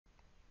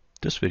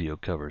This video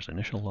covers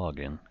initial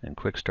login and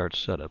quick start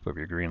setup of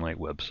your Greenlite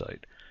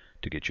website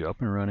to get you up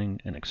and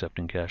running and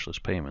accepting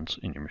cashless payments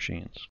in your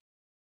machines.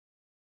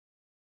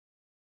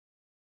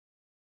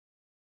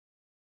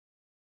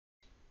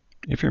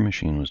 If your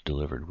machine was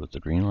delivered with the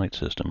Greenlite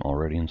system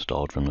already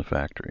installed from the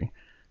factory,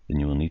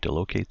 then you will need to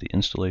locate the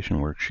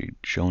installation worksheet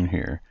shown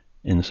here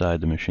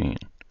inside the machine.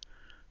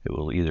 It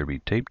will either be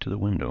taped to the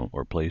window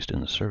or placed in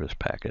the service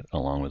packet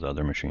along with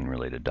other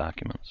machine-related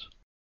documents.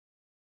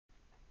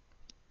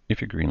 If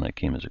your Greenlite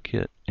came as a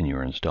kit and you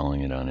are installing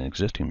it on an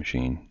existing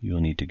machine, you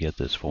will need to get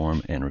this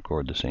form and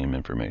record the same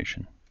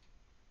information.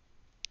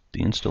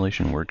 The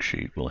installation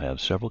worksheet will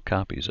have several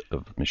copies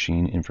of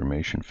machine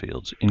information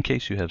fields in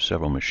case you have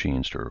several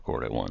machines to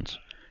record at once.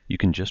 You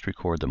can just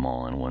record them all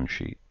on one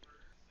sheet.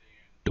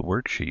 The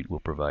worksheet will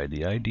provide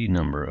the ID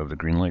number of the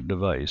Greenlite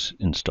device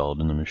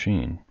installed in the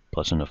machine,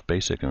 plus enough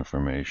basic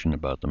information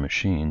about the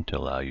machine to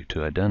allow you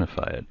to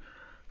identify it,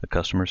 the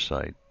customer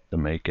site, the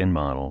make and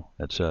model,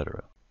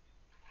 etc.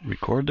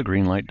 Record the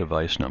Greenlite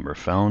device number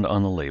found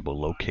on the label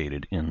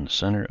located in the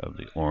center of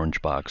the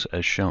orange box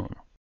as shown.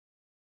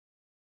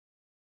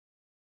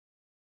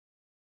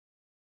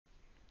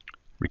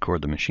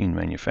 Record the machine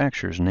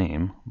manufacturer's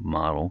name,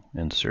 model,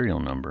 and serial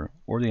number,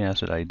 or the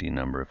asset ID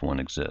number if one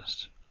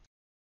exists.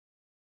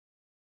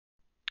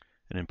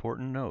 An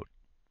important note,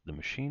 the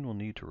machine will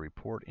need to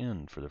report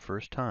in for the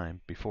first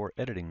time before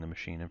editing the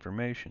machine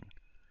information.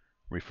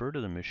 Refer to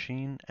the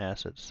Machine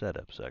Asset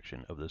Setup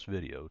section of this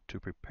video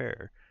to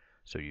prepare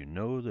so you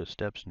know the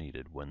steps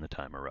needed when the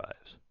time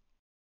arrives.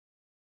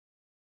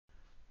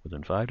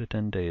 Within 5 to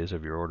 10 days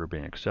of your order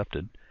being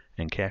accepted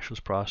and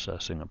cashless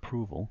processing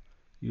approval,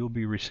 you will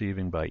be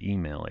receiving by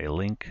email a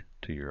link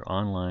to your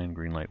online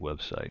Greenlite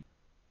website.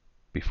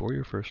 Before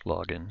your first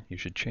login, you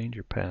should change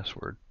your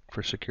password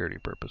for security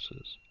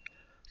purposes.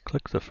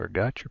 Click the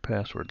Forgot Your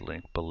Password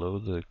link below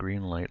the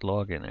Greenlite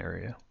login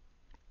area.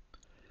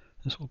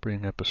 This will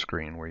bring up a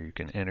screen where you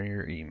can enter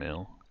your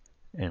email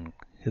and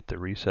hit the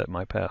Reset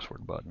My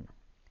Password button.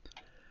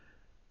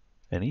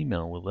 An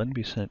email will then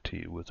be sent to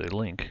you with a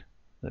link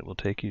that will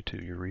take you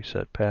to your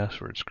Reset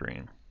Password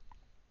screen,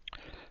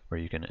 where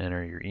you can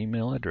enter your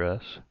email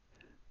address,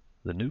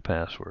 the new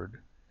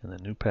password, and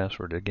the new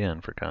password again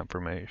for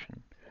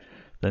confirmation.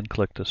 Then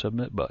click the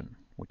Submit button,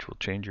 which will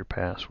change your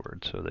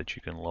password so that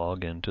you can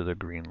log into the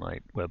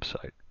Greenlite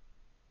website.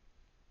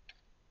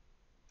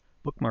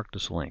 Bookmark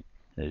this link,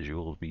 as you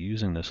will be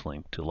using this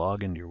link to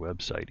log into your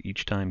website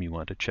each time you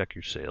want to check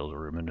your sales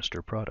or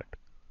administer product.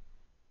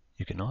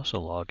 You can also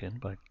log in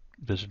by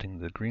visiting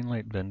the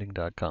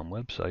greenlitevending.com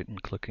website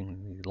and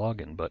clicking the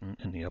Login button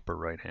in the upper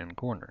right-hand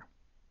corner.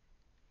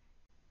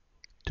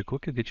 To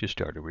quickly get you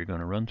started, we're going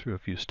to run through a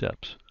few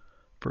steps.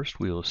 First,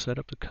 we will set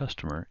up the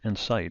customer and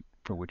site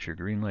for which your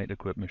Greenlite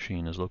equipped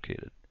machine is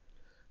located.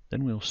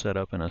 Then we'll set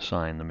up and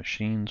assign the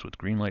machines with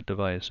Greenlite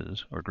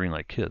devices or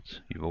Greenlite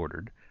kits you've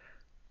ordered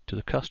to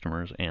the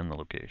customers and the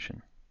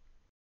location.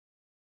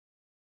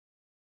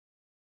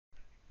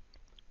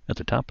 At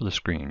the top of the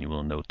screen, you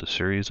will note the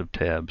series of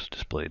tabs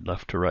displayed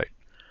left to right.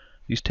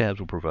 These tabs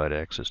will provide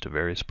access to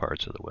various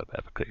parts of the web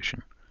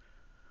application.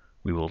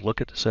 We will look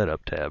at the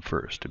Setup tab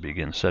first to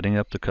begin setting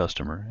up the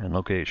customer and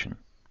location.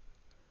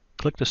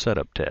 Click the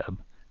Setup tab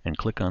and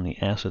click on the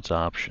Assets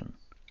option.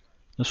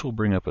 This will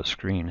bring up a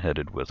screen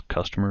headed with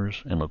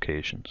Customers and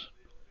Locations.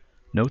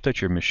 Note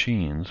that your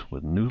machines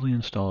with newly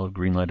installed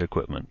Greenlite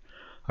equipment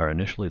are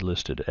initially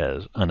listed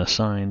as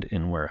Unassigned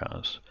in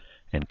Warehouse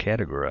and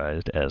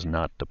categorized as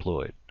Not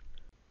Deployed.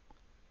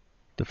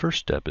 The first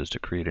step is to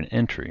create an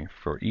entry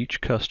for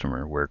each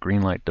customer where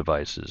Greenlite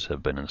devices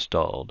have been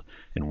installed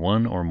in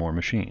one or more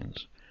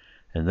machines,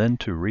 and then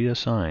to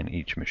reassign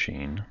each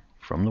machine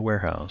from the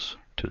warehouse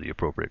to the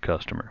appropriate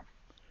customer.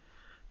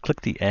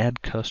 Click the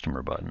Add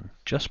Customer button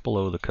just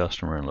below the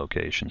Customer and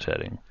Locations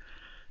heading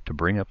to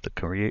bring up the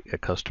Create a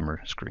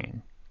Customer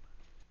screen.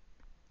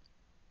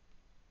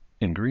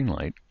 In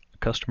Greenlite, a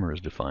customer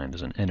is defined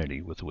as an entity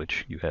with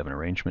which you have an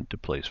arrangement to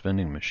place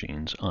vending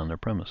machines on their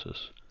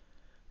premises.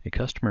 A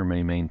customer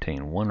may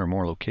maintain one or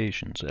more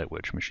locations at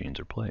which machines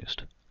are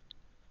placed.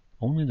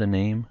 Only the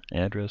name,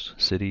 address,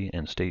 city,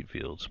 and state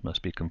fields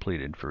must be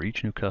completed for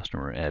each new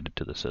customer added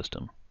to the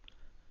system.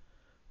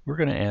 We're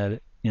going to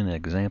add in an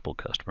example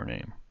customer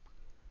name.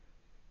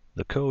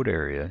 The code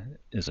area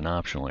is an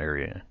optional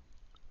area.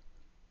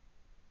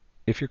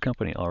 If your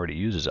company already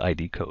uses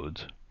ID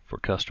codes for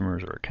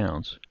customers or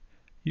accounts,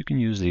 you can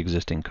use the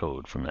existing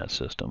code from that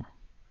system.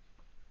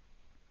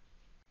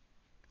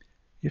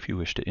 If you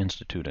wish to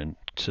institute a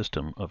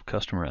system of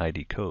customer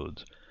ID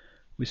codes,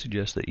 we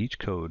suggest that each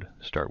code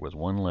start with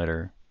one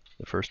letter,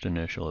 the first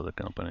initial of the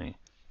company,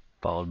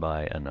 followed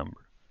by a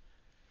number.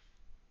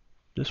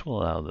 This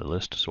will allow the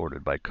list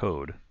sorted by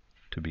code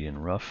to be in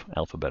rough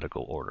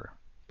alphabetical order,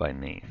 by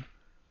name.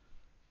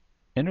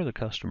 Enter the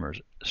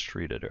customer's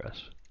street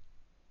address.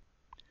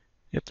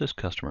 If this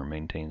customer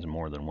maintains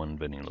more than one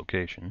vending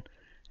location,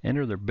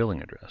 enter their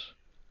billing address,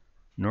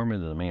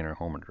 normally the main or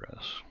home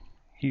address,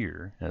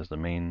 here as the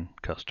main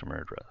customer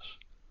address.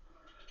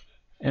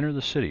 Enter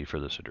the city for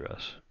this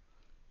address.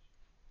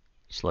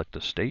 Select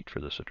the state for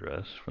this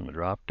address from the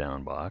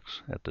drop-down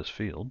box at this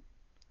field,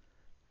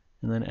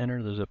 and then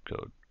enter the zip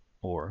code,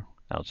 or,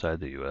 outside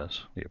the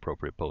U.S., the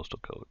appropriate postal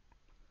code.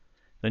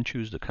 Then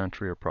choose the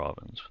country or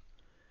province.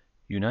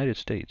 United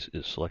States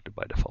is selected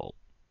by default.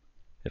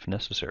 If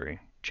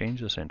necessary,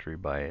 change this entry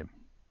by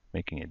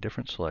making a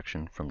different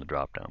selection from the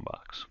drop-down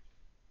box.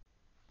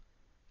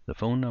 The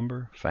phone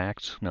number,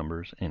 fax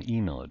numbers, and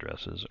email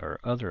addresses are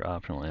other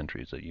optional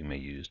entries that you may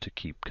use to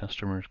keep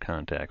customers'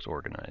 contacts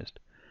organized.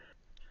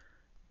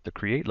 The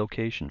Create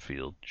Location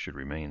field should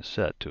remain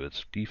set to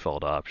its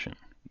default option,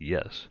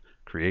 Yes,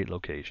 create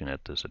location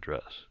at this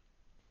address.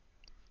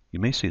 You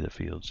may see the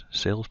fields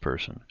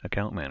Salesperson,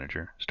 Account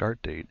Manager,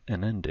 Start Date,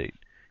 and End Date.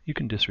 You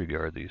can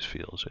disregard these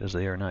fields as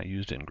they are not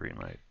used in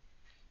Greenlite.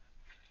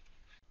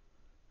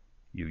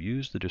 You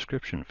use the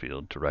Description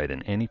field to write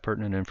in any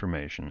pertinent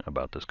information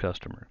about this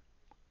customer.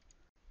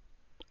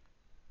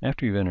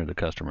 After you've entered the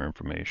customer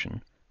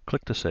information,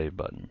 click the Save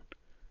button.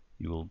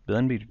 You will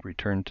then be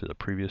returned to the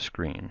previous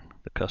screen,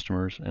 the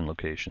Customers and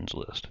Locations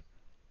list.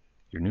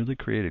 Your newly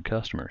created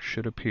customer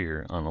should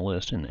appear on the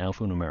list in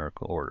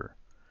alphanumerical order.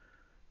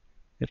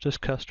 If this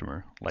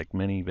customer, like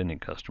many vending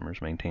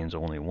customers, maintains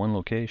only one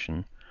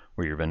location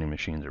where your vending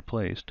machines are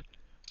placed,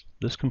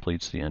 this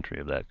completes the entry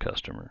of that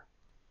customer.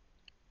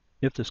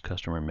 If this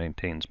customer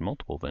maintains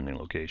multiple vending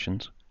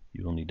locations,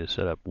 you will need to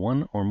set up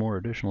one or more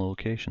additional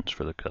locations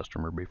for the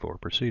customer before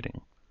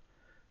proceeding.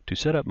 To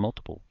set up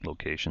multiple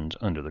locations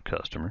under the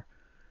customer,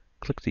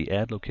 click the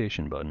Add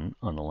Location button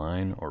on the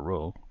line or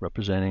row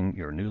representing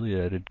your newly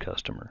added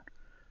customer.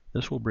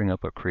 This will bring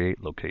up a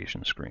Create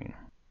Location screen.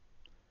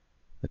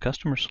 The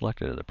customer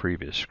selected at the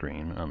previous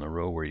screen on the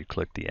row where you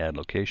click the Add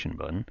Location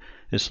button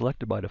is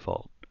selected by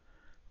default.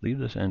 Leave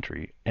this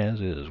entry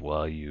as is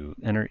while you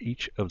enter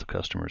each of the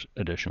customer's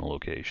additional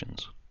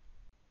locations.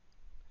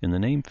 In the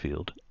Name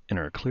field,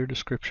 enter a clear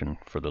description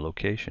for the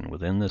location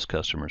within this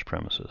customer's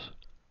premises.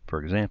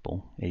 For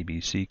example,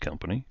 ABC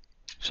Company,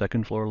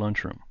 second floor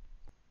lunchroom.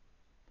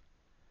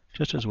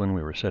 Just as when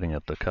we were setting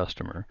up the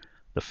customer,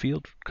 the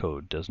field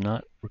code does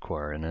not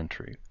require an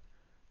entry.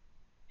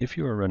 If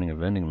you are running a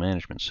vending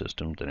management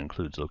system that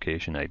includes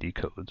location ID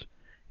codes,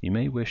 you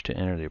may wish to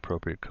enter the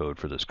appropriate code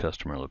for this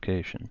customer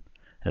location,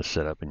 as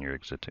set up in your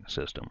existing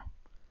system.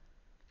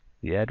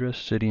 The address,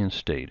 city, and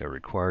state are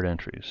required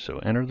entries, so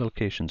enter the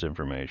location's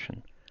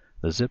information.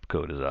 The zip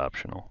code is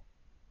optional.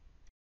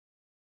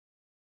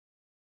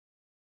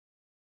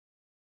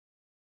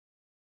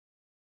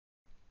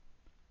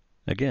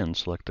 Again,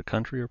 select the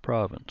country or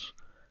province.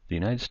 The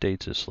United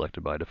States is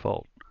selected by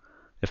default.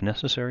 If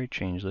necessary,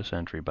 change this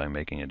entry by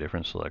making a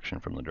different selection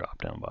from the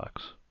drop-down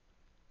box.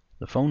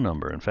 The phone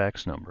number and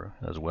fax number,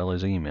 as well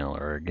as email,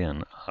 are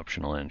again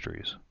optional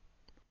entries.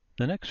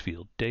 The next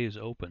field, Days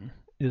Open,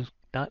 is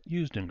not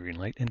used in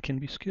Greenlite and can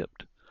be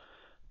skipped.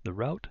 The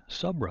Route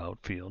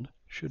Subroute field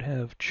should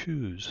have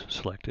Choose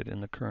selected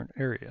in the current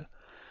area.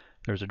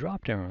 There's a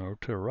drop-down arrow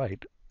to the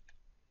right.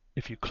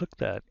 If you click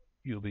that,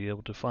 you'll be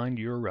able to find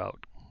your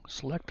route.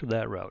 Select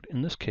that route.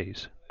 In this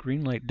case,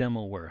 Greenlite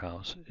Demo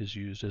Warehouse is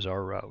used as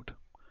our route.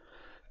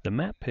 The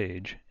Map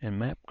Page and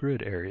Map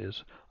Grid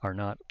areas are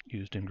not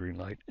used in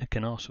Greenlite and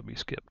can also be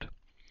skipped.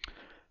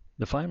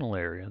 The final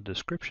area,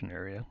 Description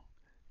area,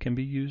 can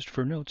be used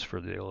for notes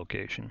for the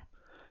location.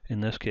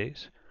 In this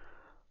case,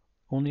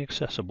 only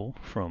accessible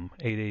from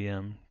 8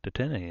 a.m. to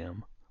 10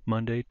 a.m.,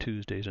 Monday,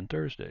 Tuesdays, and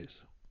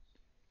Thursdays.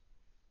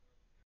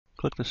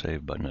 Click the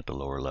Save button at the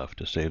lower left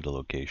to save the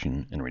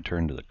location and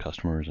return to the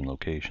Customers and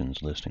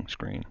Locations listing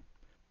screen.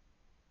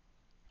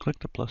 Click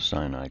the plus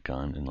sign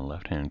icon in the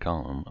left-hand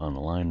column on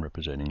the line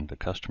representing the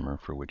customer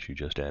for which you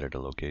just added a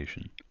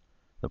location.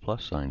 The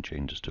plus sign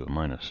changes to a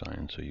minus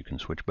sign so you can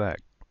switch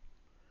back.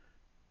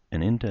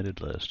 An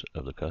indented list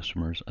of the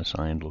customer's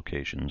assigned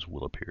locations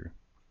will appear.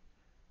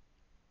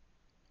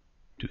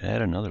 To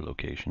add another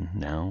location,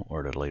 now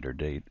or at a later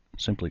date,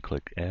 simply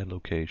click Add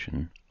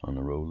Location on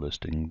the row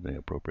listing the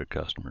appropriate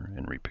customer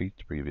and repeat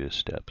the previous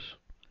steps.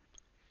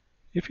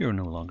 If you are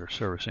no longer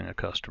servicing a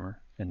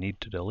customer and need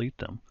to delete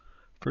them,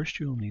 first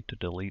you will need to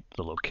delete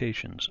the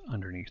locations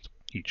underneath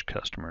each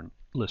customer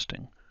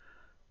listing.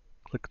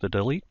 Click the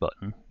Delete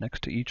button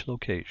next to each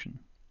location.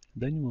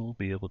 Then you will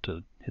be able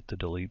to hit the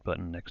Delete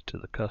button next to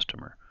the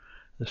customer.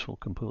 This will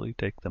completely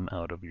take them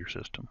out of your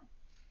system.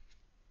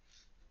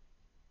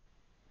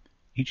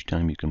 Each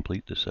time you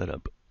complete the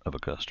setup of a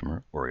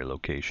customer or a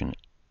location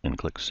and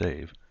click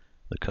Save,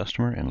 the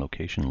Customer and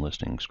Location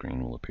Listing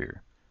screen will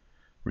appear.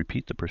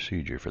 Repeat the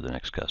procedure for the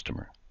next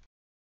customer.